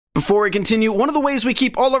Before we continue, one of the ways we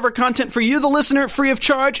keep all of our content for you, the listener, free of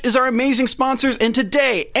charge is our amazing sponsors, and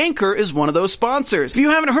today, Anchor is one of those sponsors. If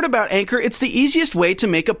you haven't heard about Anchor, it's the easiest way to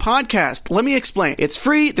make a podcast. Let me explain. It's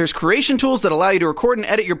free, there's creation tools that allow you to record and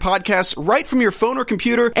edit your podcasts right from your phone or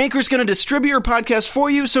computer. Anchor's going to distribute your podcast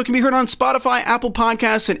for you so it can be heard on Spotify, Apple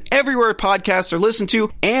Podcasts, and everywhere podcasts are listened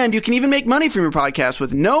to, and you can even make money from your podcast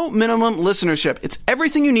with no minimum listenership. It's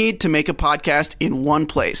everything you need to make a podcast in one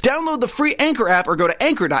place. Download the free Anchor app or go to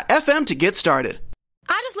anchor.fm to get started.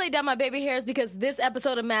 I just laid down my baby hairs because this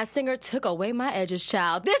episode of Masked Singer took away my edges,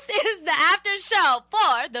 child. This is the after show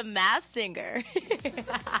for the Masked Singer.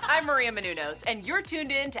 I'm Maria Menounos, and you're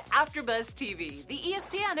tuned in to AfterBuzz TV, the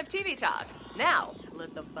ESPN of TV talk. Now,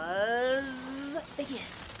 let the buzz begin.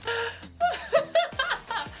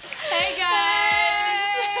 Hey,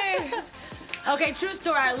 guys. Okay, true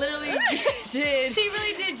story. I literally did. She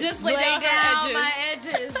really did just lay down her my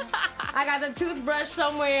edges. I got the toothbrush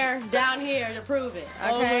somewhere down here to prove it.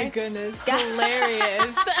 Okay? Oh my goodness,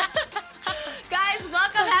 hilarious. Guys,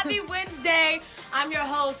 welcome. Happy Wednesday. I'm your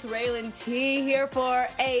host, Raylan T, here for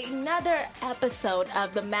another episode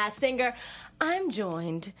of The Masked Singer. I'm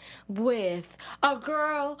joined with a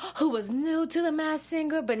girl who was new to The Masked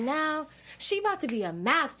Singer, but now she about to be a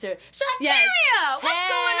master. Shakira, yes. What's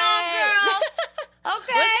going on, girl?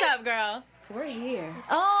 Okay. What's up, girl? We're here.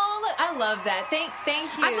 Oh, look, I love that. Thank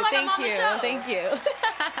you. I feel like I'm on the show. Thank you.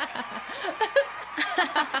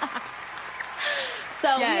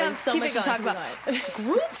 So we Yes, have so keep much it to going, talk keep it about.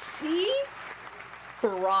 going. Group C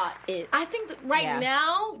brought it. I think that right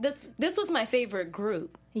now, this was my favorite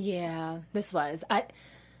group. Yeah, this was.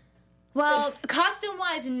 Well,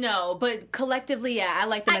 costume-wise, no, but collectively, yeah, I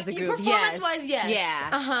like them as a group. Performance-wise, yes. Yeah,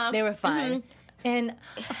 Uh-huh. they were fun. And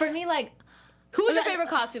for me, like, Who was your favorite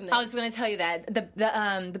costume then? I was going to tell you that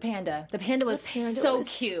the panda. The panda was so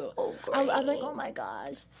cute. I was like, oh my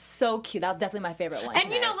gosh, so cute. That was definitely my favorite one. And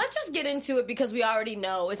let's just get into it because we already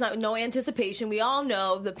know it's not no anticipation. We all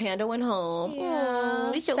know the panda went home.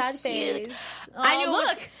 Yeah, It's so sad cute. face. I knew.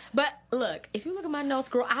 Look. But look, if you look at my notes,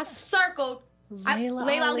 girl, I circled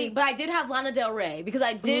Layla Ali, but I did have Lana Del Rey because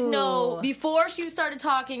I did know before she started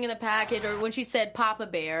talking in the package or when she said Papa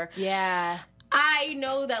Bear. Yeah. I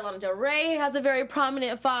know that Lana Del Rey has a very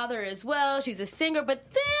prominent father as well. She's a singer, but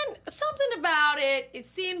then something about it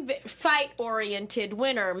seemed fight-oriented,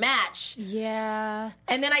 winner, match. Yeah.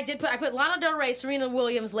 And then I put Lana Del Rey, Serena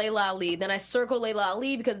Williams, Layla Ali. Then I circled Layla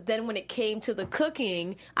Ali because then when it came to the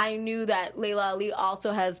cooking, I knew that Layla Ali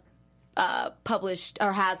also has published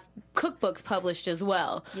or has cookbooks published as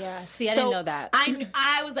well. Yeah. See, I didn't know that.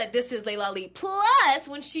 I was like, this is Layla Ali. Plus,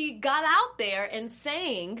 when she got out there and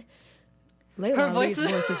sang, Her voice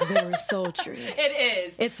is very sultry. It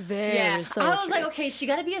is. It's very sultry. I was like, okay, she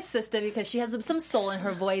got to be a sister because she has some soul in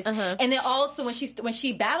her voice. Uh-huh. And then also when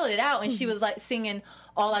she battled it out and she was like singing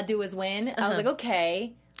 "All I Do Is Win," I was like,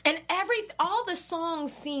 okay. And all the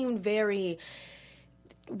songs seemed very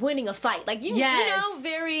winning a fight. Like, you know,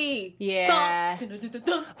 very... Yeah.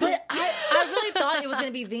 But I really thought it was going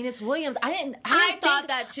to be Venus Williams. I thought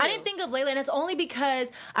that too. I didn't think of Layla, and it's only because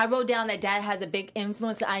I wrote down that Dad has a big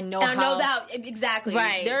influence. I know that exactly.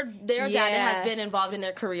 Right. Their dad has been involved in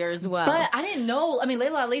their career as well. But I didn't know. I mean,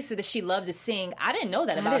 Layla Ali said that she loved to sing. I didn't know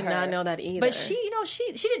that about her. I did not know that either. But she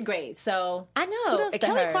did great. So I know. kudos to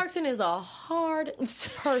Kelly her. Clarkson is a hard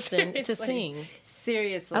person to sing.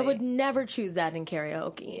 Seriously, I would never choose that in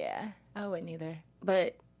karaoke. Yeah, I wouldn't either.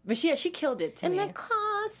 But she killed it to me. The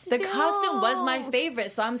costume was my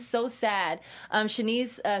favorite, so I'm so sad.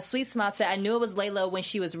 Shanice Sweet Smile said, I knew it was Layla when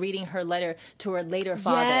she was reading her letter to her later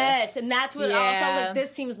father. Yes, and that's what I was like,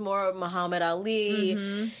 this seems more of Muhammad Ali.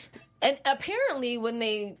 Mm-hmm. And apparently when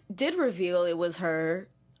they did reveal it was her,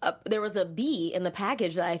 there was a bee in the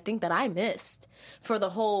package that I think that I missed for the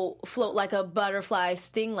whole float like a butterfly,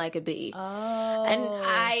 sting like a bee. Oh. And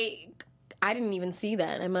I didn't even see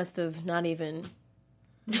that. I must have not even...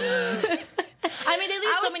 I mean, they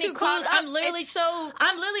leave so many clues. I'm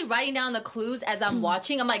literally writing down the clues as I'm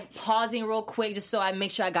watching. I'm like pausing real quick just so I make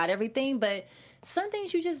sure I got everything. But some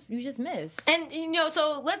things you just miss. And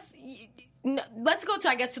so let's go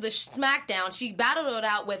to to the SmackDown. She battled it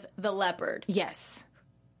out with the Leopard. Yes.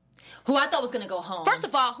 Who I thought was going to go home. First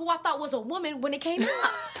of all, who I thought was a woman when it came out.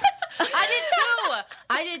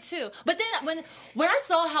 I did too. But then when I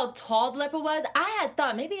saw how tall the leopard was, I had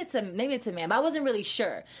thought maybe it's a man, but I wasn't really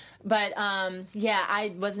sure. But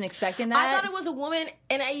I wasn't expecting that. I thought it was a woman,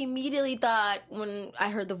 and I immediately thought when I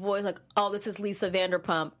heard the voice, like, oh, this is Lisa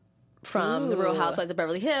Vanderpump from The Real Housewives of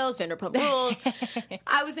Beverly Hills, Vanderpump Rules.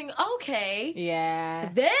 I was thinking, okay. Yeah.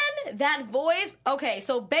 Then that voice, okay,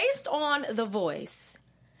 so based on the voice,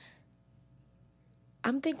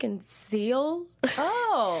 I'm thinking Seal.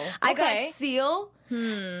 Oh, okay. I got Seal.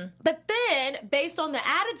 But then, based on the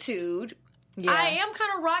attitude, I am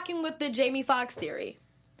kind of rocking with the Jamie Foxx theory.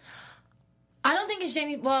 I don't think it's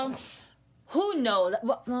Jamie. Well, who knows?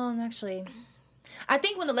 Well, actually, I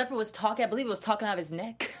think when the leopard was talking, I believe it was talking out of his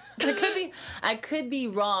neck. I could be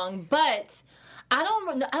wrong, but I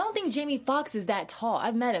don't think Jamie Foxx is that tall.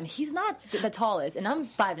 I've met him. He's not the tallest, and I'm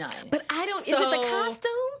 5'9". But I don't. So, is it the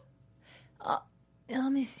costume?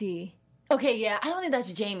 Let me see. Okay, yeah, I don't think that's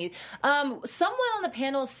Jamie. Someone on the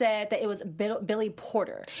panel said that it was Billy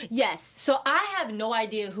Porter. Yes. So I have no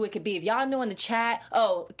idea who it could be. If y'all know in the chat,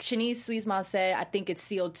 Shanice Sweetsmile said, I think it's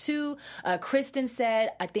Seal too. Kristen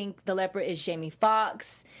said, I think the leopard is Jamie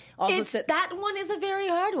Foxx. Also said that one is a very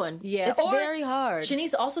hard one. Yeah, it's very hard.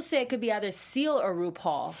 Shanice also said it could be either Seal or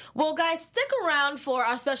RuPaul. Well, guys, stick around for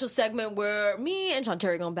our special segment where me and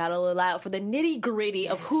Shantari are going to battle it out for the nitty-gritty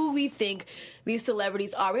of who we think these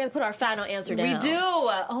celebrities are. We got to put our final answer down. We do.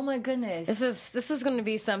 Oh, my goodness. This is going to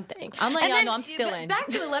be something. I'm letting y'all know I'm still in. Back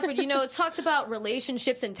to the leopard, it talks about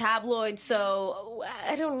relationships and tabloids, so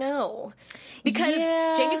I don't know. Because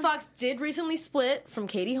Jamie Foxx did recently split from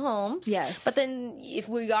Katie Holmes. Yes. But then if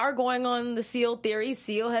we are going on the Seal theory,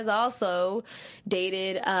 Seal has also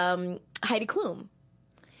dated Heidi Klum.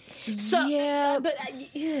 So,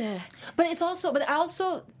 but it's also. But I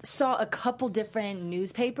also saw a couple different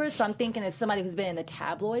newspapers, so I'm thinking it's somebody who's been in the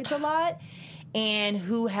tabloids a lot, and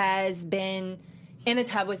who has been in the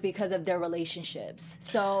tabloids because of their relationships.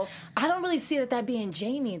 So I don't really see that being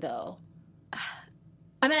Jamie, though.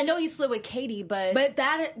 I mean, I know he split with Katie, but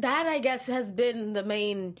that I guess has been the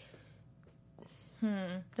main.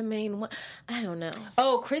 The main one. I don't know.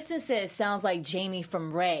 Oh, Kristen says sounds like Jamie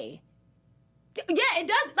from Ray. Yeah, it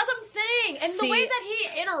does. That's what I'm saying. And the way that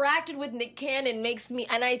he interacted with Nick Cannon makes me,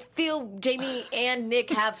 and I feel Jamie and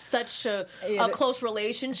Nick have such a close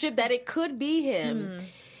relationship that it could be him.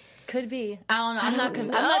 Could be. I don't know. I'm not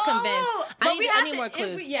convinced. But I need more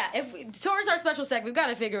clues. Towards our special segment, we've got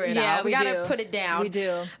to figure it out. We got to put it down. We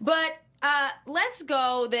do. But let's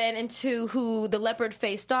go then into who the leopard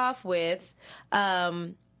faced off with,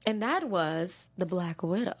 and that was the Black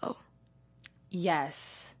Widow.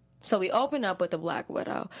 Yes. So we open up with the Black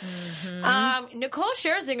Widow. Nicole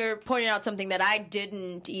Scherzinger pointed out something that I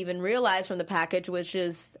didn't even realize from the package, which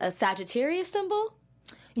is a Sagittarius symbol.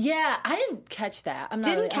 Yeah, I didn't catch that. I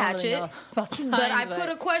didn't catch it, but I put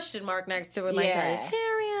a question mark next to it, like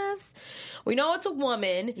Sagittarius. We know it's a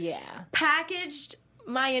woman. Yeah, packaged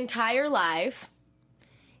my entire life.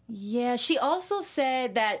 Yeah, she also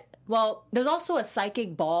said that. Well, there's also a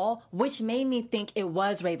psychic ball, which made me think it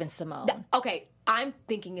was Raven-Symoné. Okay. I'm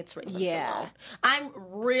thinking it's Raven-Symoné. I'm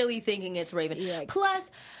really thinking it's Raven. Yeah. Plus,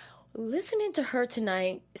 listening to her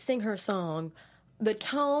tonight sing her song, the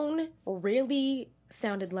tone really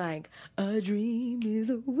sounded like a dream is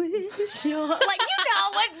a wish. Like, you know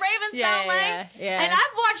what Raven sound like? Yeah. And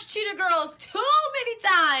I've watched Cheetah Girls too many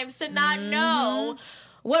times to not know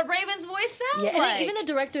what Raven's voice sounds like. And even the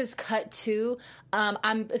director's cut too.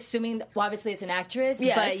 I'm assuming, obviously, it's an actress.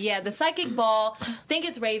 Yes. But the psychic ball. Think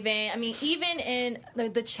it's Raven. I mean, even in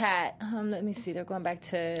the chat. Let me see. They're going back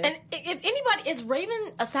to. And if anybody is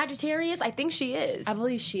Raven a Sagittarius, I think she is. I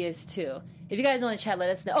believe she is too. If you guys know in the chat, let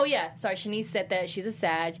us know. Oh yeah, sorry. Shanice said that she's a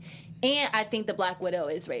Sag. And I think the Black Widow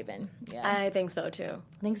is Raven. Yeah. I think so, too.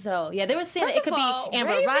 I think so. Yeah, they were saying that it could be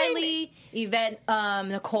Amber Riley, Yvette,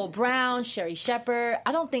 Nicole Brown, Sherry Shepherd.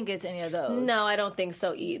 I don't think it's any of those. No, I don't think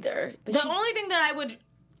so either. But the only thing that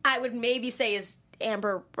I would maybe say is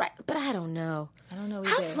Amber Riley, but I don't know. I don't know either.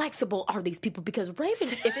 How flexible are these people? Because Raven,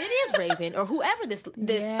 if it is Raven or whoever this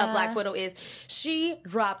Black Widow is, she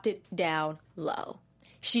dropped it down low.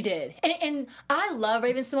 She did. And I love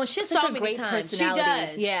Raven-Symoné. She has such a great personality. She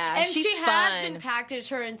does. Yeah. And she's she fun. has been packaged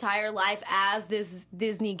her entire life as this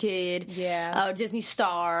Disney kid. Yeah. Disney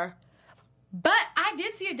star. But I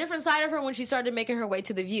did see a different side of her when she started making her way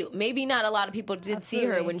to The View. Maybe not a lot of people did see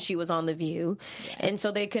her when she was on The View. Yeah. And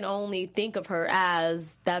so they can only think of her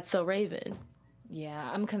as That's So Raven.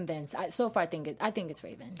 Yeah, I'm convinced. So far, I think it's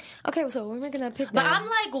Raven. Okay, so we're making that pick. But I'm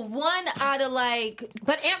like one out of like.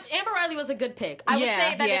 But Amber Riley was a good pick. I would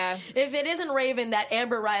say that if it isn't Raven, that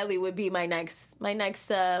Amber Riley would be my next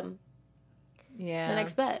bet.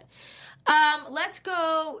 Let's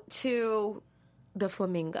go to the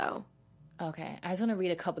Flamingo. Okay, I just want to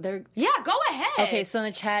read a couple. Go ahead. Okay, so in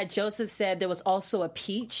the chat, Joseph said there was also a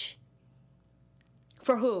peach.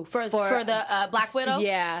 For who? For the Black Widow?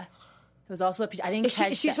 Yeah. It was also a peach. I didn't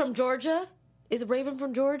catch She's from Georgia? Is Raven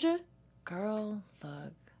from Georgia? Girl,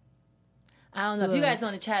 look. I don't know. If you guys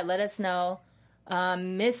want to chat, let us know.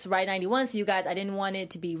 Miss Right 91. So you guys, I didn't want it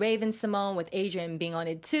to be Raven Simone with Adrian being on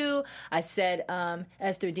it too. I said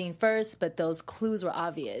Esther Dean first, but those clues were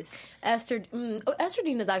obvious. Esther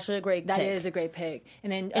Dean is actually a great pick. That is a great pick.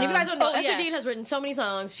 And then, and if you guys don't know, Esther Dean has written so many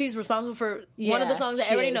songs. She's responsible for one of the songs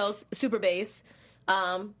that everybody knows, Super Bass.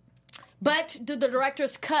 But did the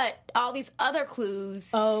director's cut all these other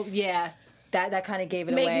clues? Oh yeah, that kind of gave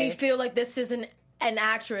it away. Make me feel like this is an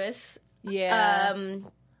actress. Yeah.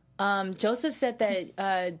 Joseph said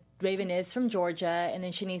that Raven is from Georgia, and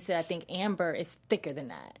then Shanice said, I think Amber is thicker than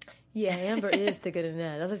that. Yeah, Amber is thicker than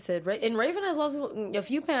that. As I said, and Raven has lost a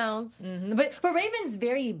few pounds. Mm-hmm. But Raven's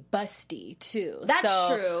very busty too. That's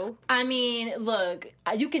true. I mean, look,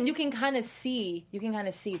 you can kind of see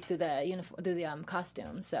through the uniform, through the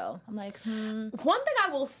costume. So I'm like, One thing I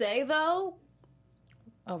will say though.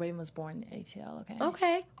 Oh, Raven was born in ATL.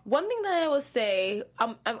 Okay. One thing that I will say,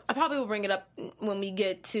 I probably will bring it up when we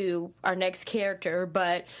get to our next character,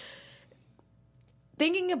 but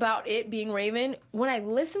thinking about it being Raven, when I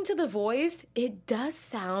listen to the voice, it does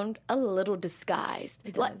sound a little disguised.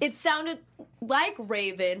 It does. It sounded like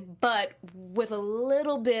Raven, but with a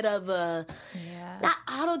little bit of a, not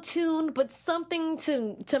auto-tune, but something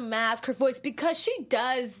to mask her voice, because she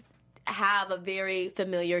does have a very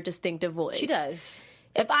familiar, distinctive voice. She does.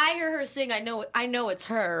 If I hear her sing, I know it's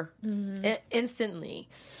her instantly.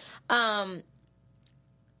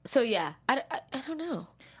 So yeah, I don't know.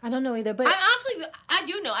 I don't know either, but I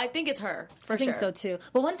do know. I think it's her for sure. I think so too.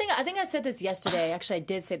 But one thing, I think I said this yesterday. Actually, I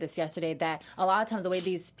did say this yesterday, that a lot of times the way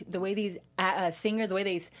these singers, the way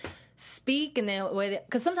they speak, and then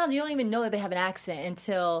because sometimes you don't even know that they have an accent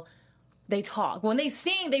until they talk. When they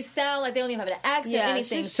sing, they sound like they don't even have an accent or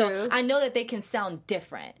anything. So true. I know that they can sound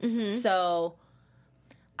different. Mm-hmm. So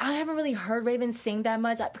I haven't really heard Raven sing that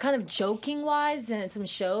much, kind of joking wise in some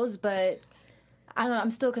shows, but I don't know. I'm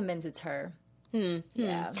still convinced it's her.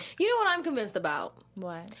 Yeah. You know what I'm convinced about?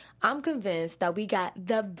 What? I'm convinced that we got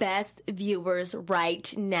the best viewers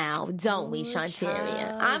right now, don't we,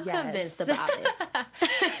 Shantaria? I'm convinced about it.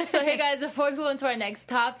 So, hey guys, before we go into our next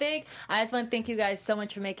topic, I just want to thank you guys so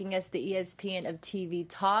much for making us the ESPN of TV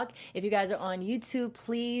Talk. If you guys are on YouTube,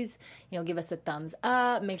 please, give us a thumbs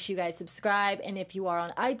up. Make sure you guys subscribe. And if you are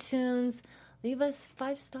on iTunes, leave us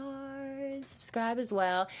 5 stars, subscribe as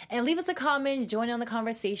well, and leave us a comment, join in on the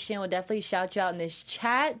conversation. We'll definitely shout you out in this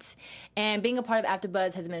chat. And being a part of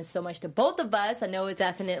AfterBuzz has meant so much to both of us. I know it's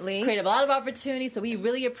definitely created a lot of opportunities, so we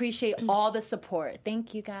really appreciate all the support.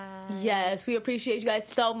 Thank you guys. Yes, we appreciate you guys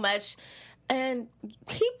so much. And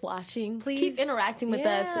keep watching. Please. Keep interacting with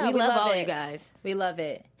us. We love all you guys. We love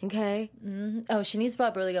it. Okay? Mm-hmm. Oh, Shanice brought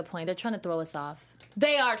up a really good point. They're trying to throw us off.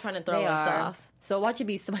 They are trying to throw us off. So watch it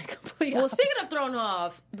be somebody completely Well, speaking of thrown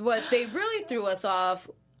off, what they really threw us off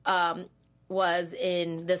was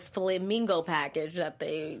in this flamingo package that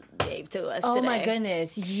they gave to us today. Oh, my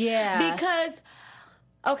goodness. Yeah. Because,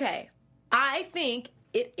 okay, I think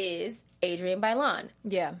it is Adrienne Bailon.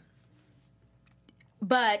 Yeah.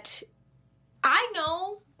 But I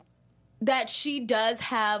know that she does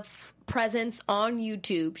have presence on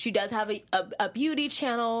YouTube. She does have a beauty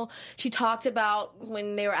channel. She talked about,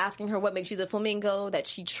 when they were asking her what makes you the flamingo, that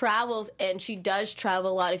she travels, and she does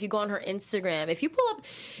travel a lot. If you go on her Instagram, if you pull up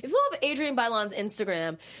Adrienne Bailon's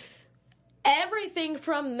Instagram, everything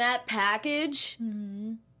from that package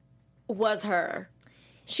was her.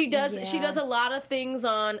 She does a lot of things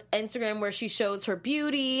on Instagram where she shows her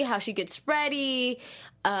beauty, how she gets ready.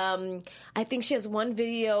 I think she has one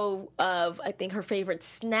video of, I think, her favorite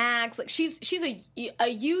snacks. Like she's a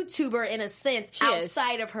YouTuber in a sense,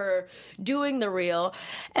 outside of her doing the reel.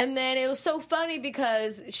 And then it was so funny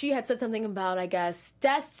because she had said something about, I guess,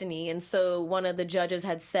 Destiny, and so one of the judges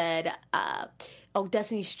had said,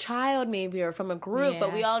 Destiny's Child maybe, or from a group,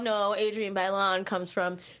 but we all know Adrienne Bailon comes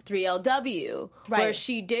from 3LW, where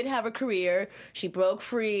she did have a career. She broke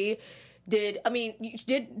free. Did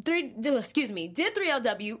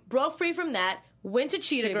 3LW, broke free from that, went to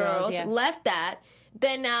Cheetah Girls, left that.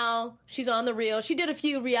 Then now she's on the reel. She did a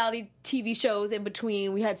few reality TV shows in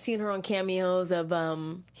between. We had seen her on cameos of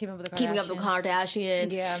Keeping Up with the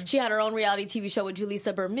Kardashians. Yeah. She had her own reality TV show with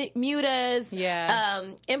Julissa Bermudas. Yeah.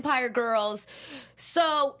 Empire Girls.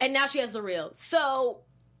 So, and now she has the reel. So,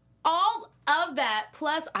 all of that,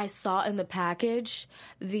 plus I saw in the package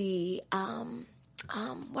the,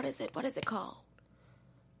 what is it called?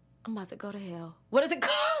 I'm about to go to hell. What is it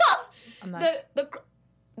called? The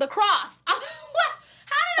cross.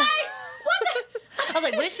 I was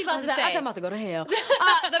like, what is she about to say? I said, I'm about to go to hell.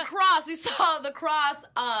 The cross. We saw the cross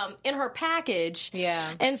in her package.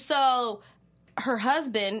 Yeah. And so her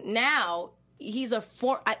husband now, he's a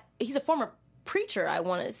former preacher, I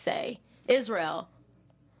want to say. Israel.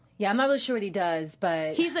 Yeah, I'm not really sure what he does, but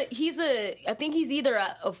I think he's either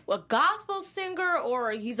a gospel singer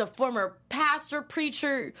or he's a former pastor,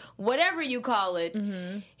 preacher, whatever you call it.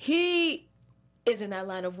 Mm-hmm. He is in that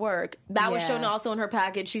line of work. That was shown also in her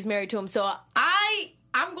package. She's married to him. So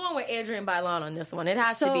I'm going with Adrienne Bailon on this one. It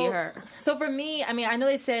has to be her. So for me, I mean, I know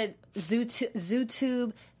they said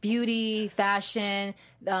ZooTube, beauty, fashion,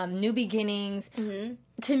 new beginnings. Mm-hmm.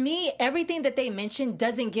 To me, everything that they mentioned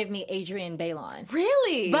doesn't give me Adrienne Bailon.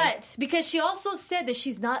 Really? But because she also said that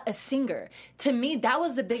she's not a singer. To me, that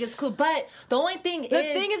was the biggest clue. But the only thing is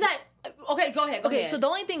that... Okay, go ahead. So the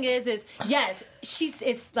only thing is yes,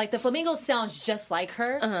 it's like the flamingo sounds just like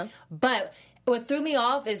her, but what threw me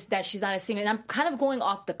off is that she's not a singer, and I'm kind of going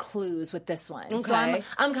off the clues with this one. Okay. So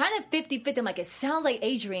I'm kind of 50-50. I'm like, it sounds like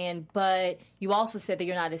Adrienne, but you also said that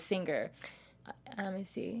you're not a singer. Let me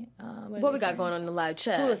see. What we got going on in the live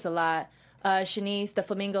chat? Ooh, it's a lot. Shanice, the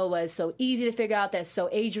flamingo was so easy to figure out. That's so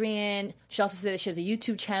Adrienne. She also said that she has a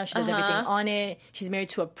YouTube channel. She does everything on it. She's married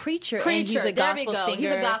to a preacher. And he's a gospel singer.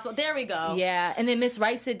 He's a gospel. There we go. Yeah. And then Miss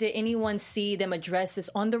Wright said, did anyone see them address this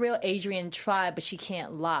on the real? Adrienne tried, but she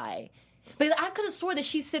can't lie. But I could have swore that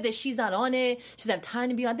she said that she's not on it. She doesn't have time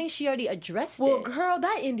to be on. I think she already addressed it. Well, girl,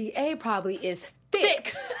 that NDA probably is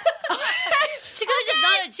thick. She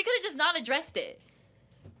could have just not addressed it.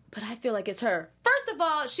 But I feel like it's her. First of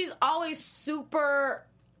all, she's always super,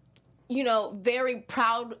 very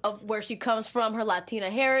proud of where she comes from, her Latina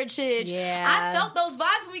heritage. Yeah. I felt those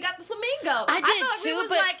vibes when we got the flamingo. I did too,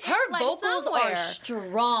 but her vocals are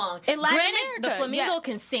strong. In Latin America, the flamingo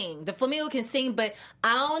can sing. The flamingo can sing, but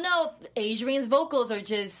I don't know if Adrienne's vocals are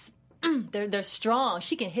just... They're strong.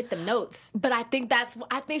 She can hit them notes. But I think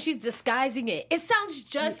she's disguising it. It sounds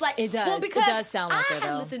just like... It does. Well, because it does sound like her, though.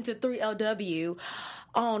 I listened to 3LW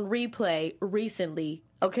on replay recently.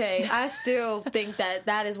 Okay, I still think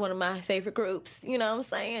that is one of my favorite groups. You know what I'm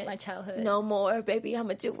saying? My childhood. No more, baby.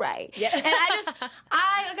 I'ma do right. Yeah. And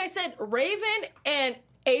like I said, Raven and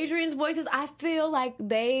Adrienne's voices, I feel like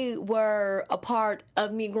they were a part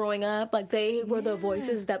of me growing up. Like they were the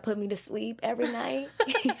voices that put me to sleep every night.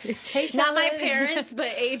 Not my parents,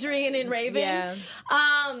 but Adrienne and Raven. Yeah.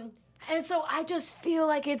 And so I just feel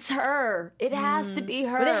like it's her. It has to be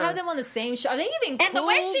her. But they have them on the same show. Are they even cool? And the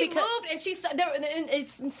way she moved, and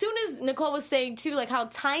as soon as Nicole was saying too, like how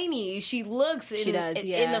tiny she looks in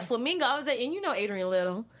the flamingo, I was like, and Adrienne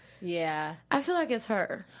Little. Yeah. I feel like it's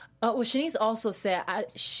her. Well, Shanice also said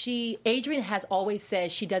Adrienne has always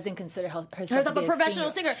said she doesn't consider herself a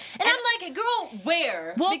professional singer. And I'm like, girl,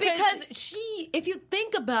 where? Well, because she, if you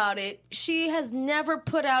think about it, she has never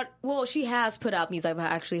put out. Well, she has put out music. I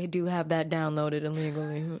actually do have that downloaded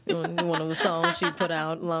illegally. One of the songs she put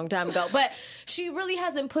out a long time ago, but she really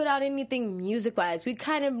hasn't put out anything music-wise. We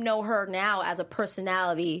kind of know her now as a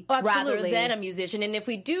personality rather than a musician. And if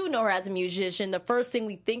we do know her as a musician, the first thing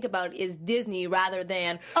we think about is Disney rather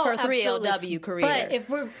than her 3LW career. But if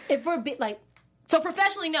we're like, so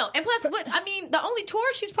professionally, no. And plus, the only tour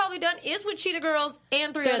she's probably done is with Cheetah Girls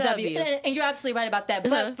and 3LW. And you're absolutely right about that.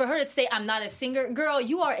 But for her to say, I'm not a singer, girl,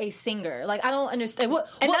 you are a singer. Like, I don't understand. What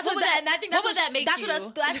would that make you?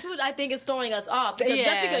 That's what I think is throwing us off. Because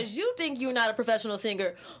just because you think you're not a professional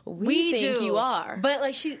singer, we think you are. But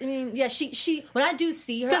like, she, when I do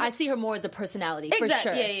see her, I see her more as a personality, for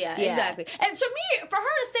sure. Yeah, exactly. And to me, for her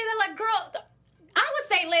to say that, like, girl... I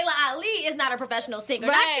would say Layla Ali is not a professional singer.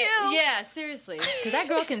 Right. Not you. Yeah, seriously. Because that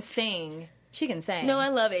girl can sing. She can sing. No, I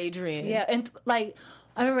love Adrienne. Yeah, and like,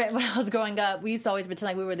 I remember when I was growing up, we used to always pretend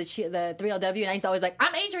like we were the 3LW, and I used to always like,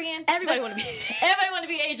 I'm Adrienne. Everybody want to be. Everybody want to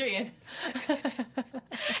be Adrienne.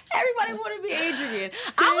 Everybody want to be Adrienne.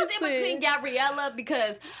 I was in between Gabriella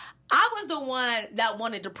because I was the one that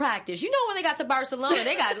wanted to practice. You know, when they got to Barcelona,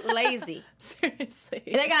 they got lazy. Seriously.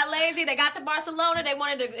 They got lazy. They got to Barcelona. They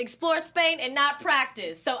wanted to explore Spain and not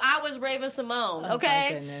practice. So I was Raven Simone, okay?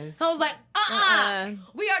 Oh, my goodness. I was like,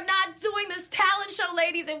 we are not doing this talent show,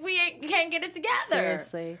 ladies, if we can't get it together.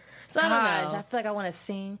 Seriously. So I don't know. I feel like I want to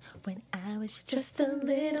sing When I Was Just a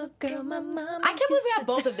Little Girl, my mama. I can't believe we have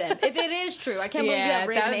both of them. If it is true, I can't believe you have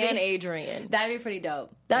Raven and Adrienne. That'd be pretty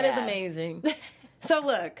dope. That is amazing. So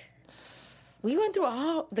look. We went through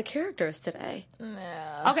all the characters today.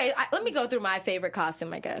 Yeah. Okay, let me go through my favorite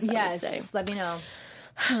costume, I guess. Yes, let me know.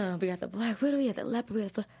 We got the Black Widow, we got the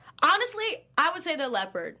leopard. Honestly, I would say the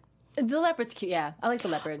leopard. The leopard's cute, yeah. I like the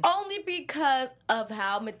leopard. Only because of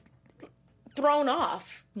how thrown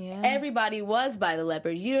off everybody was by the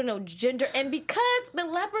leopard. You don't know gender. And because the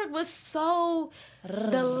leopard was so...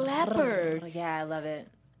 the leopard. Yeah, I love it.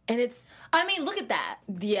 And it's... I mean, look at that.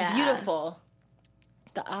 Yeah. Beautiful.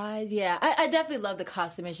 The eyes, yeah. I definitely love the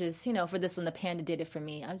costume. It's just, for this one, the panda did it for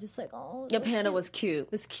me. I'm just like, oh. Your panda was cute.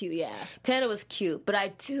 It was cute, yeah. Panda was cute, but I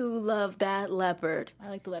do love that leopard. I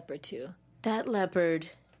like the leopard, too. That leopard.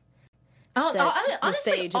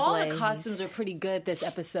 Honestly, all the costumes are pretty good this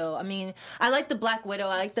episode. I mean, I like the Black Widow.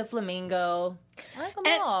 I like the Flamingo. I like them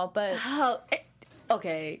all, but...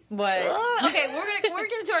 Okay. What? Okay, we're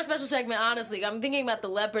getting to our special segment, honestly. I'm thinking about the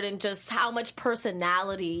leopard and just how much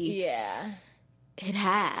personality it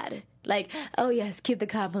had. Like, oh yes, keep the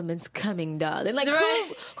compliments coming, darling. Like,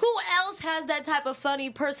 right. who else has that type of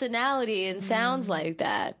funny personality and sounds like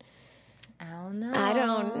that? I don't know. I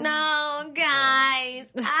don't know, guys.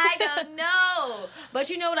 I don't know. But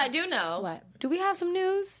you know what I do know? What? Do we have some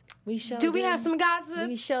news? We sure do. We have some gossip?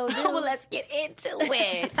 We sure do. Well, let's get into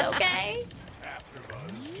it, okay?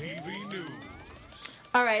 AfterBuzz TV News.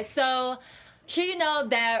 All right, so sure you know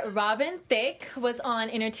that Robin Thicke was on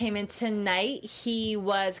Entertainment Tonight. He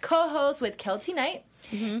was co-host with Keltie Knight.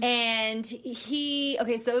 Mm-hmm. And so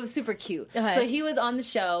it was super cute. Okay. So he was on the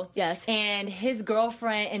show. Yes. And his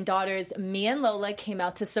girlfriend and daughters, Mia and Lola, came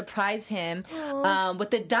out to surprise him with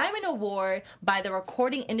the Diamond Award by the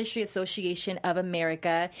Recording Industry Association of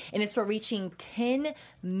America. And it's for reaching 10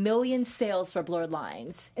 million sales for Blurred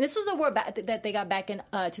Lines. And this was an award that they got back in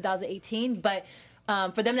 2018. But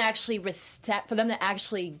for them to actually for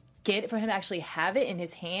him to actually have it in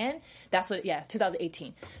his hand,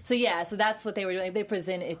 2018. So that's what they were doing. They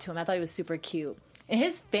presented it to him. I thought he was super cute. And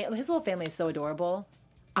his little family is so adorable.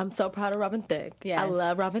 I'm so proud of Robin Thicke. Yes. I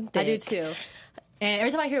love Robin Thicke. I do too. And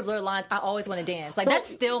every time I hear Blurred Lines, I always want to dance. Like, that's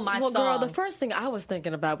still my song. Girl, the first thing I was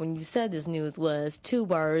thinking about when you said this news was 2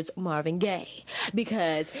 words, Marvin Gaye.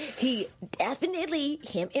 Because he definitely,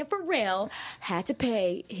 him and Pharrell, had to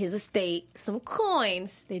pay his estate some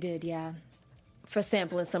coins. They did, yeah. For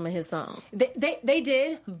sampling some of his songs. They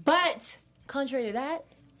did, but contrary to that,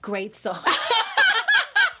 great song.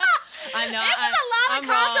 I know. It was a lot of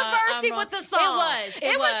controversy with the song.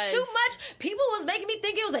 It was too much. People was making me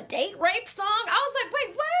think it was a date rape song. I was like,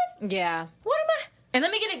 wait, what? Yeah. What am I? And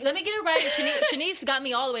let me get it right. Shanice got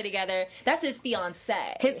me all the way together. That's his fiance.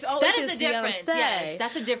 That is the difference. Fiancé. Yes,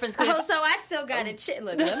 that's the difference. So I still got it.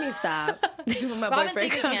 Look, let me stop. Robin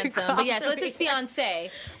Thicke is handsome, but so it's his fiance.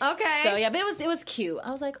 Okay. So but it was cute.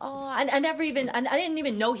 I was like, oh, I didn't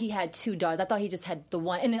even know he had 2 daughters. I thought he just had the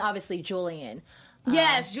one, and then obviously Julian.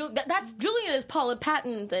 Yes, that's Julian is Paula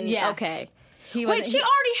Patton. And okay. Wait, she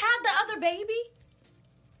already had the other baby.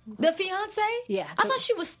 The fiance? Yeah. I thought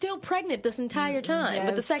she was still pregnant this entire time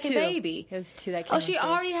with the second baby. It was 2 that came. Oh, she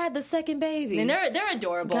already had the second baby. And they're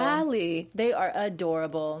adorable. Golly. They are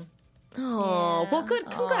adorable. Oh, well, good.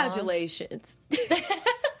 Congratulations.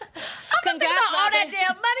 Congrats on all that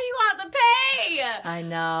damn money you have to pay. I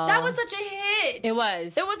know. That was such a hit. It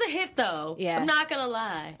was. It was a hit, though. Yeah. I'm not going to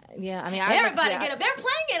lie. Yeah, I mean, everybody get up. They're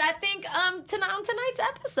playing it, I think, on tonight's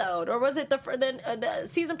episode. Or was it the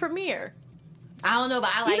season premiere? I don't know, but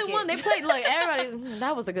I like it. Either one, they played like everybody.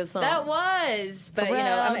 That was a good song. That was, but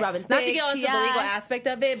Robin Thicke, not to get onto the legal aspect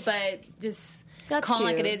of it, but just calling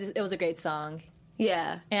like it is. It was a great song.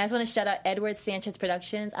 Yeah, and I just want to shout out Edward Sanchez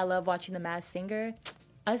Productions. I love watching The Masked Singer.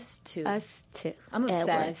 Us too. I'm obsessed.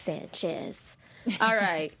 Edward Sanchez. All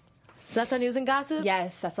right, so that's our news and gossip.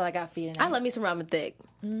 Yes, that's all I got for you tonight. I love me some Robin Thicke.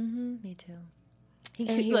 Me too.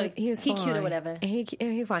 He's cute or whatever. And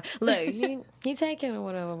he fine. Look, he taking or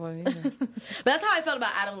whatever. But that's how I felt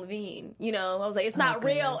about Adam Levine. You know, I was like, it's not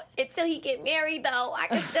real until he get married, though. I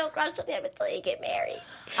can still crush on him until he get married.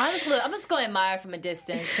 I'm just going to admire from a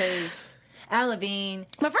distance because Adam Levine.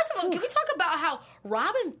 But first of all, can we talk about how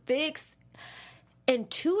Robin Thicke's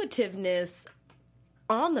intuitiveness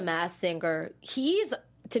on The Masked Singer? He's,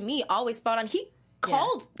 to me, always spot on. He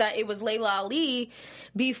called that it was Layla Ali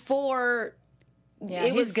before... Yeah,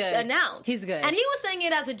 it was good. Announced. He's good. And he was saying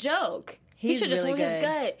it as a joke. He should just really went his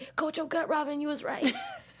gut. Coach your gut, Robin. You was right. I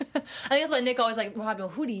think that's why Nick always like, Robin,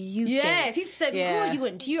 who do you think? Yes, he said, who are you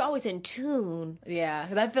in? You're always in tune. Yeah,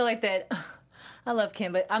 because I feel like that. I love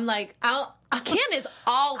Kim, but I'm like, Kim is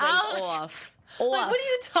always off. Like, what are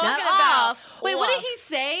you talking Not about? Off. Wait, what did he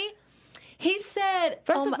say? He said,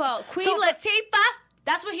 first of all, Queen Latifah.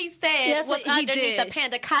 That's what he said. Yeah, was underneath the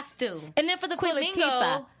panda costume. And then for the Queen Flamingo.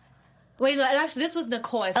 Latifah. Wait, no, actually, this was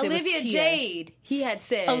Nicole. Olivia Jade, he had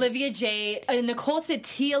said. Olivia Jade. Nicole said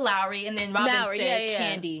Tia Lowry, and then Robin said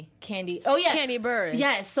Candy. Candy. Oh, yeah. Candy Burris.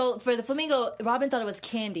 Yes, so for the Flamingo, Robin thought it was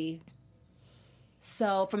Candy.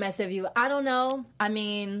 So, from SFU, I don't know. I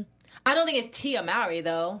mean, I don't think it's Tia Mowry,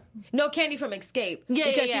 though. No, Candy from Escape. Yeah,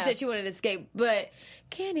 because yeah. she said she wanted to escape. But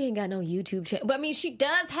Candy ain't got no YouTube channel. But, I mean, she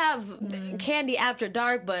does have Candy After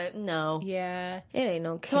Dark, but no. Yeah. It ain't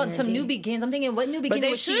no Candy. So some New Begins. I'm thinking, what New Begins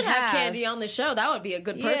would she have? But they should have Candy on the show. That would be a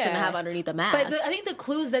good person to have underneath the mask. But I think the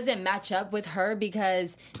clues doesn't match up with her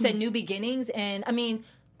because it said New Beginnings. And, I mean,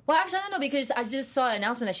 well, actually, I don't know because I just saw an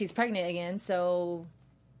announcement that she's pregnant again. So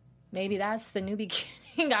maybe that's the New Beginning.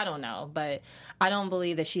 I don't know, but I don't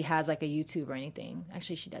believe that she has like a YouTube or anything.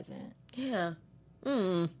 Actually, she doesn't. Yeah.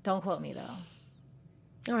 Don't quote me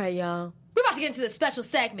though. All right, y'all. We're about to get into the special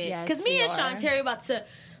segment because me and Sean Terry are about to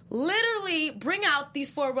literally bring out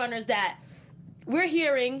these forerunners that we're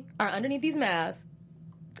hearing are underneath these masks,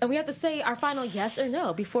 and we have to say our final yes or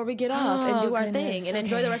no before we get off and do our thing and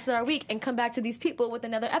enjoy the rest of our week and come back to these people with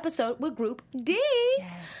another episode with Group D.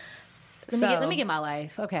 Yes. Let me get my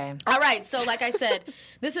life. Okay. All right. So, like I said,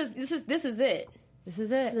 this is it. This is it. This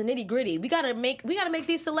is the nitty gritty. We gotta make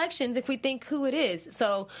these selections if we think who it is.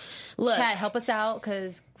 So, look, chat, help us out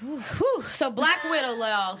because. So, Black Widow,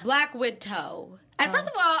 y'all. Black Widow. And first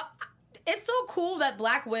of all, it's so cool that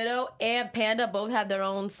Black Widow and Panda both have their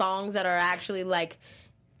own songs that are actually like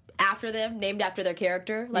after them, named after their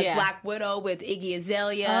character. Like Black Widow with Iggy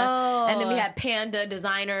Azalea. Oh. And then we had Panda,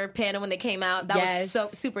 designer Panda when they came out. That was so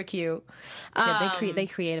super cute. Yeah, they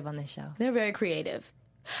creative on this show. They're very creative.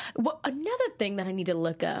 Well, another thing that I need to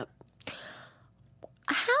look up.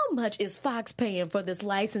 How much is Fox paying for this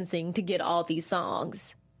licensing to get all these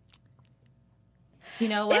songs? You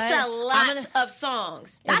know what? It's a lot of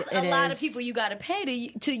songs. That's a lot is. of people you got to pay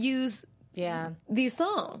to use these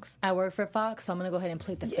songs. I work for Fox, so I'm going to go ahead and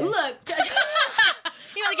plead the fifth. Look.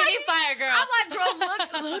 You want to get me fired, girl. I'm like,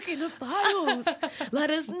 girl, look in the files.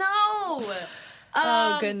 Let us know.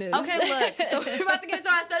 Oh, goodness. Okay, look. So we're about to get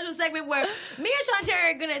into our special segment where me and Sean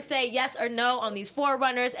Terry are going to say yes or no on these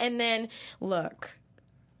forerunners. And then, look.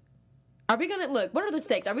 Are we going to, look, what are the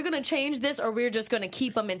stakes? Are we going to change this or we're just going to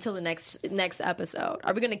keep them until the next episode?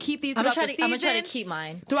 Are we going to keep these throughout the season? I'm going to try to keep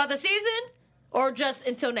mine. Throughout the season? Or just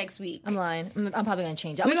until next week? I'm lying. I'm probably going to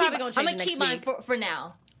change it. I'm going to keep mine for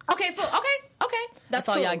now. Okay, okay. That's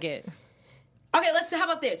all cool. y'all get. Okay, how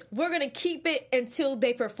about this? We're going to keep it until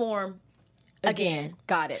they perform again.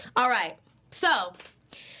 Got it. All right. So,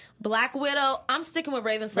 Black Widow, I'm sticking with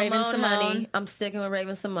Raven Simone, honey. I'm sticking with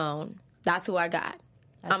Raven Simone. That's who I got.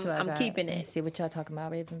 I'm keeping it. Let's see what y'all talking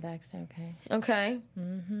about, Raven Baxter, okay? Okay.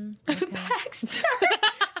 Mm-hmm. Raven Baxter. Raven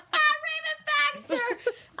Baxter.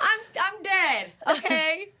 I'm dead.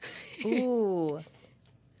 Okay. Ooh.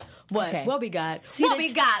 What? Okay. What we got? See, what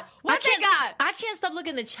we got? What they got? I can't stop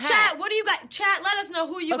looking at the chat. Chat, what do you got? Chat, let us know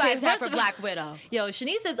who you guys have for Black Widow. Yo,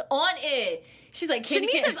 Shanice is on it. She's like,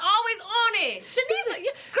 Shanice is always on it. Shanice,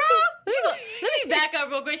 girl. Let me back up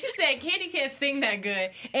real quick. She said Candy can't sing that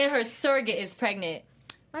good, and her surrogate is pregnant.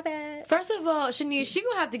 My bad. First of all, Shanice, she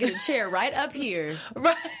gonna have to get a chair right up here,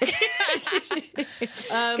 right? Because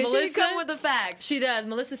she come with the facts. She does.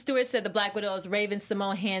 Melissa Stewart said the Black Widow is Raven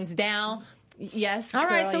Simone, hands down. Yes. All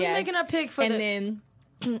right, so we're making our pick for then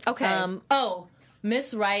okay.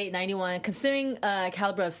 Miss Wright 91. Considering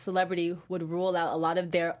caliber of celebrity would rule out a lot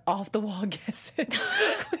of their off the wall guesses.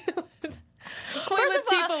 First of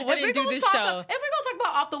all, if we're gonna talk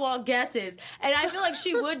about off the wall guesses, and I feel like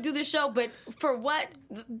she would do the show, but for what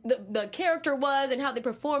the character was and how they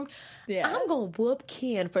performed, I'm gonna whoop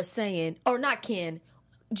Ken for saying, or not Ken,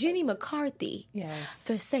 Jenny McCarthy,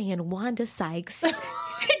 for saying Wanda Sykes.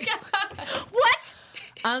 What? What?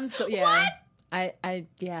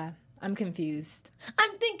 I'm confused.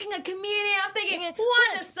 I'm thinking a comedian. I'm thinking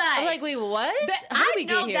Wanda Sykes. I'm like, wait, what? I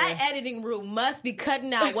know that editing room must be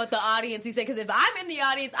cutting out what the audience be saying. Because if I'm in the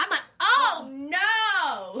audience, I'm like, oh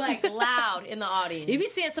no, like loud in the audience. You be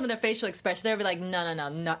seeing some of their facial expressions. They'll be like,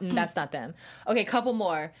 no, that's not them. Okay, couple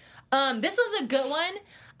more. This was a good one.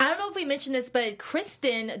 I don't know if we mentioned this, but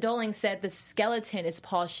Kristen Doling said the skeleton is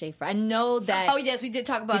Paul Schaefer. I know that. Oh yes, we did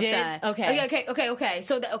talk about that. Okay.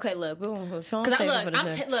 So look, I'm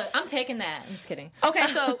taking that. I'm just kidding.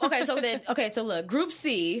 So look, Group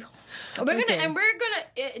C. We're gonna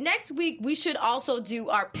next week. We should also do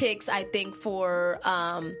our picks. I think for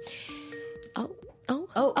I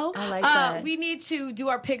like that. We need to do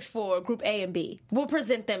our picks for Group A and B. We'll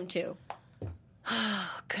present them too.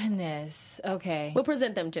 Oh, goodness. Okay. We'll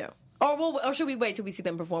present them too. Or should we wait till we see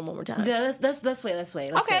them perform one more time? Yeah, let's wait.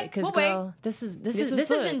 Okay, because girl, this is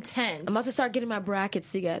intense. I'm about to start getting my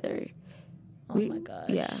brackets together. Oh my gosh.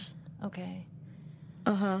 Yeah. Okay.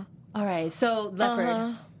 All right. So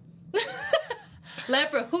Leopard.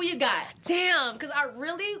 Leopard, who you got? Damn, because I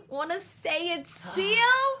really want to say it's Seal.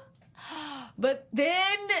 But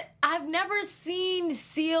then I've never seen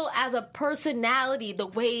Seal as a personality the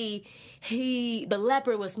way the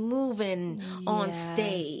leopard was moving on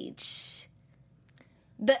stage.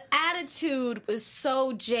 The attitude was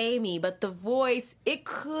so Jamie, but the voice,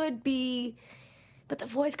 could be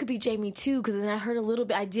Jamie too, because then I heard a little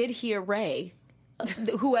bit, I did hear Ray.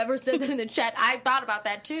 Whoever said that in the chat, I thought about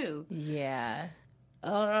that too. Yeah.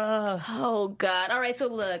 Oh, God. All right, so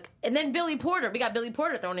look. And then Billy Porter. We got Billy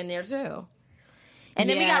Porter thrown in there too. And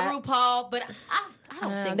then we got RuPaul, but I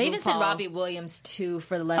don't think they even said RuPaul. Robbie Williams too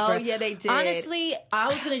for the leopard. Oh yeah, they did. Honestly, I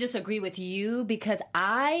was gonna just agree with you because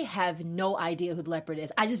I have no idea who the leopard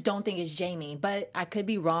is. I just don't think it's Jamie, but I could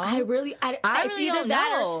be wrong. I really don't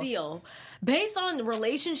that know. or Seal. Based on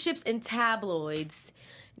relationships in tabloids,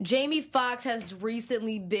 Jamie Foxx has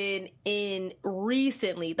recently been in.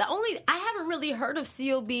 I haven't really heard of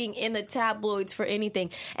Seal being in the tabloids for anything.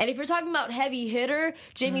 And if you're talking about heavy hitter,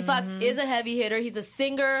 Jamie Foxx is a heavy hitter. He's a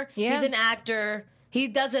singer. Yeah. He's an actor. He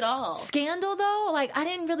does it all. Scandal though, like I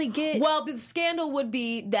didn't really get. Well, the scandal would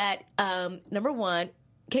be that number one,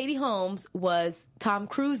 Katie Holmes was Tom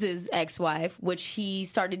Cruise's ex-wife, which he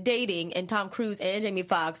started dating, and Tom Cruise and Jamie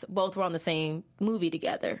Foxx both were on the same movie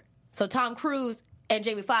together. So Tom Cruise and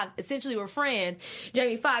Jamie Foxx essentially were friends.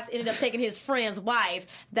 Jamie Foxx ended up taking his friend's wife.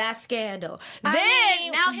 That's scandal. Now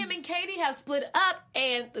him and Katie have split up,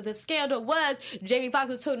 and the scandal was Jamie Foxx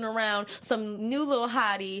was toting around some new little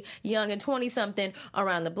hottie, young and 20-something,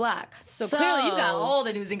 around the block. So clearly you got all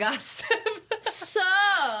the news and gossip. So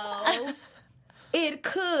it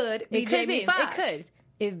could be Jamie Foxx. It could.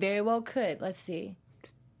 It very well could. Let's see.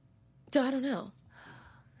 So I don't know.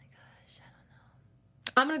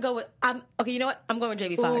 I'm going to go with... okay, you know what? I'm going with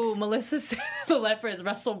Jamie Foxx. Ooh, Melissa said the leopard is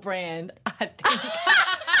Russell Brand. I think.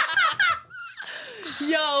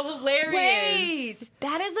 Yo, hilarious. Wait,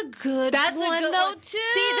 that is a good one, though, too.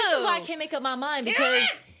 See, this is why I can't make up my mind, because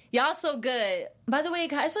y'all so good. By the way, I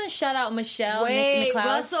just want to shout out Michelle Niklaus.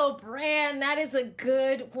 Russell Brand, that is a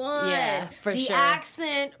good one. Yeah, for sure. The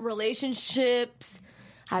accent, relationships...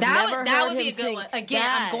 That would be a good one. Again,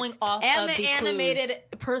 I'm going off and of the animated clues.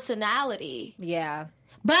 Personality. Yeah.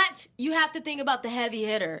 But you have to think about the heavy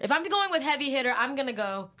hitter. If I'm going with heavy hitter, I'm going to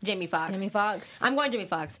go Jamie Foxx. Jamie Foxx. I'm going Jamie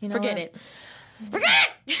Foxx. You know Forget what? it.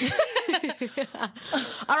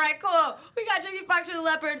 All right, cool. We got Jamie Foxx for the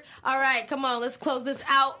leopard. All right, come on, let's close this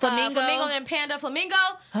out. Flamingo and Panda. Flamingo.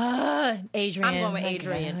 Adrian. I'm going with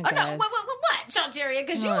Adrian. Oh no, what, Shantaria?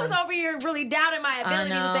 Because you was over here really doubting my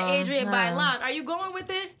abilities with the Adrian Bailon. Are you going with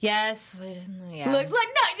it? Yes. Yeah. Look, no, you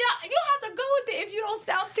don't have to go with it if you don't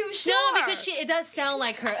sound too sure. No, because it does sound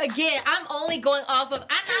like her. Again, I'm only going off of. I'm not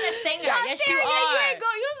a singer. Yes, you are.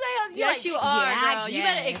 Yes, you are, girl. You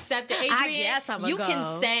better accept it, Adrian. I guess I'm you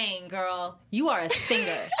can sing, girl. You are a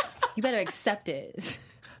singer. You better accept it.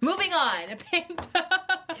 Moving on, Panda.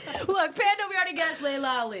 Look, Panda, we already guessed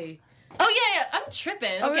Layla Ali. Oh yeah, I'm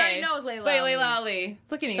tripping. Okay, we already know it's Layla Wait, Ali. Layla Ali.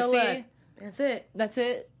 Look at me. So see, look, that's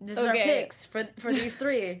it. This is our picks for these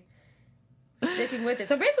three. Sticking with it.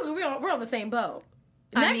 So basically, we're on the same boat.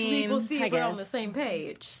 Next week, we'll see if we're on the same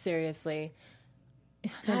page. Seriously.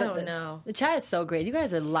 I don't know. The chat is so great. You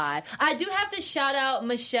guys are live. I do have to shout out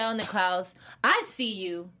Michelle Niklaus. I see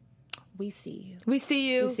you. We see you. We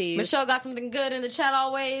see you. We see you. Michelle got something good in the chat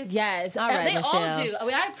always. Yes. All right, they Michelle. all do. I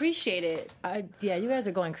mean, I appreciate it. Yeah, you guys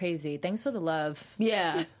are going crazy. Thanks for the love.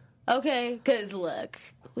 Yeah. Okay. Because look,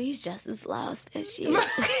 we just as lost as you. Yo,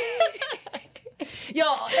 if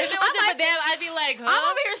it wasn't for them, I'd be like, huh?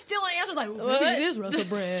 I'm over here stealing answers like, maybe it is Russell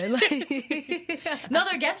Brand. No,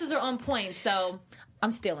 their guesses are on point, so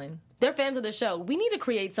I'm stealing. They're fans of the show. We need to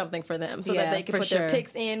create something for them so that they can put their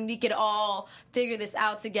picks in. We could all figure this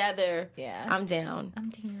out together. Yeah. I'm down.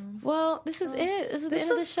 Well, this is it. This is the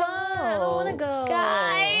end of the show. Fun. I don't want to go.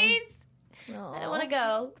 Guys. No. I don't want to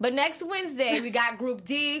go. But next Wednesday, we got Group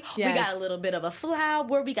D. Yes. We got a little bit of a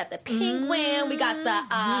flower. We got the penguin. We got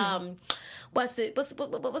the, what's it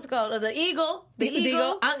called? The eagle. The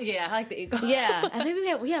eagle. Yeah, I like the eagle. Yeah. I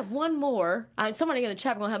think we have one more. Somebody in the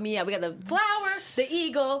chat going to help me out. We got the flower, the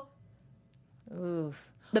eagle, Oof.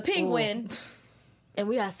 the penguin, and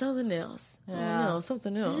we got something else. Yeah. I don't know,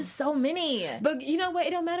 something else. There's just so many. But you know what?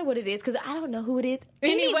 It don't matter what it is because I don't know who it is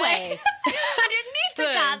anyway. Underneath the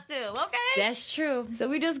costume, okay? That's true. So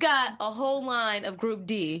we just got a whole line of Group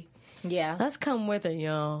D. Yeah. Let's come with it,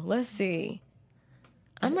 y'all. Let's see.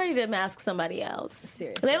 I'm ready to mask somebody else.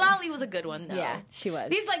 Seriously. Layla Ali was a good one, though. Yeah, she was.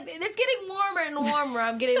 It's getting warmer and warmer.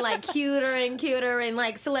 I'm getting like cuter and cuter and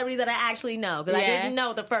like celebrities that I actually know because I didn't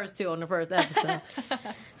know the first two on the first episode.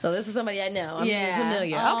 So this is somebody I know. I'm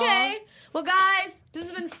familiar. Aww. Okay. Well, guys, this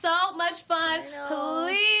has been so much fun.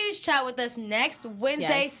 Please chat with us next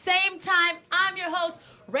Wednesday, same time. I'm your host,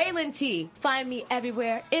 Raylan T. Find me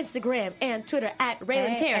everywhere, Instagram and Twitter at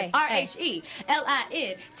Raylan Taryn,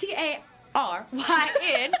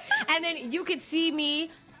 RHELINTARYN. And then you could see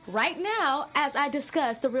me right now as I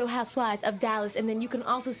discuss The Real Housewives of Dallas. And then you can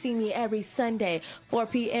also see me every Sunday, 4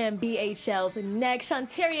 p.m. BHL's next.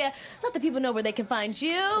 Shantaria, let the people know where they can find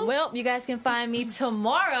you. Well, you guys can find me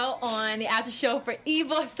tomorrow on the after show for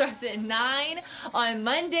Evil. It starts at 9. On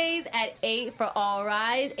Mondays at 8 for All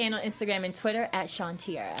Rise. And on Instagram and Twitter at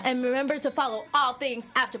Shantaria. And remember to follow all things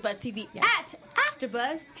AfterBuzz TV at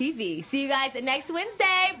AfterBuzz TV. See you guys next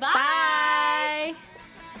Wednesday. Bye. Bye.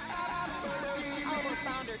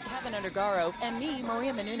 Founder Kevin Undergaro and me,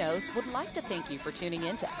 Maria Menounos, would like to thank you for tuning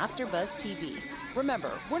in to AfterBuzz TV.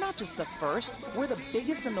 Remember, we're not just the first, we're the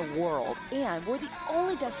biggest in the world, and we're the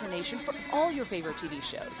only destination for all your favorite TV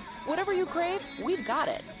shows. Whatever you crave, we've got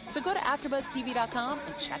it. So go to AfterBuzzTV.com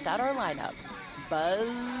and check out our lineup.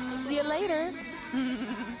 Buzz you later.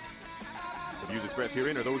 The views expressed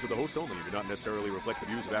herein are those of the hosts only and do not necessarily reflect the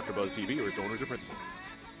views of AfterBuzz TV or its owners or principals.